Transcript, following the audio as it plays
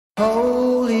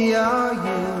Holy are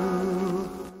you,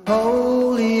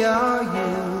 holy are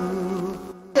you.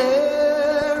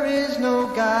 There is no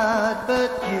God but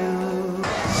you.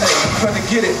 Hey, I'm trying to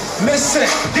get it. Listen,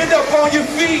 get up on your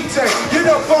feet. Get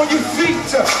up on your feet.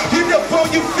 Get up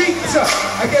on your feet.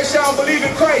 I guess y'all believe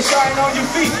in Christ. Y'all ain't on your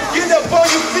feet. Get up on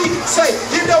your feet. Say,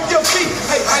 get on your feet.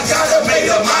 Hey, I gotta make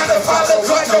a mind to follow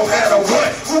God no matter what.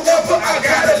 Whoever I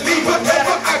gotta leave,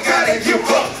 whatever I gotta give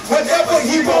up. Whatever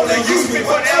he wanna use me,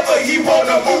 whatever he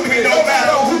wanna move me, no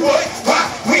matter who, what, why,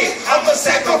 when. I'm a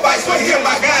sacrifice for him.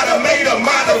 I gotta make a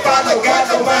mind to follow God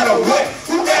no matter what.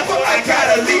 Whoever I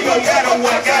gotta leave, no matter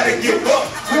what, I gotta give up.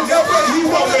 Whenever he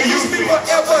wanna use me,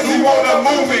 whatever he wanna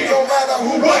move me, no matter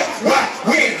who, what, why,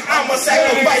 when. I'm a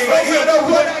sacrifice for him. No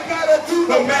what I gotta do,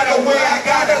 no matter where I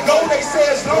gotta go. They say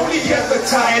it's lonely at the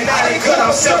time, now they cut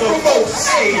off several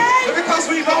folks. Hey, because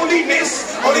we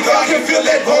loneliness, only God can fill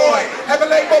that void.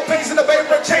 Haven't laid more pains in the baby,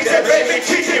 change that baby,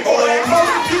 kick it, boy.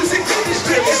 Holy music in the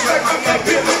street, it's like I'm a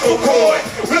biblical chord.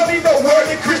 We don't need no word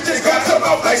in Christians, God come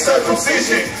out like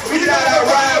circumcision. We gotta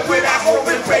ride with our hope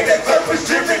and pray that purpose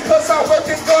driven. Cause our work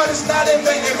in God is not in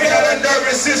vain. If we got a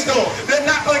nervous system, they're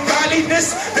not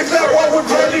ungodliness. Declare war with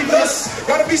worldly lust.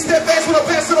 Gotta be steadfast with a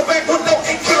pass to the back with no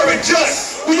encourage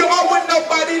us. We are when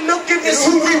nobody looking, is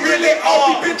who we really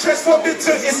are. We've been transformed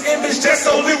into his image just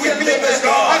so we can live as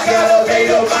God. I gotta pay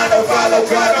the mind to follow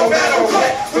God no matter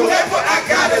what. Whenever I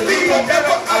gotta leave,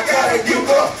 whenever I gotta give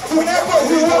up. Whenever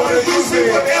he wanna use me,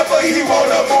 whenever he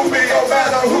wanna move me, no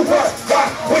matter who, what, why,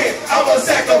 when. I'm a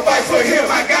sacrifice for him.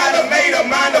 I gotta make a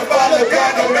mind to follow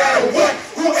God no matter what.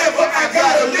 Whoever I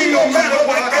gotta leave, no matter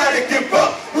what, I gotta give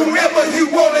up. Whenever he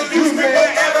wanna use me,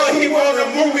 whenever he wanna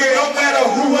move me, no matter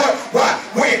who, what, why,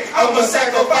 when. I'm a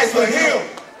sacrifice for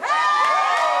him.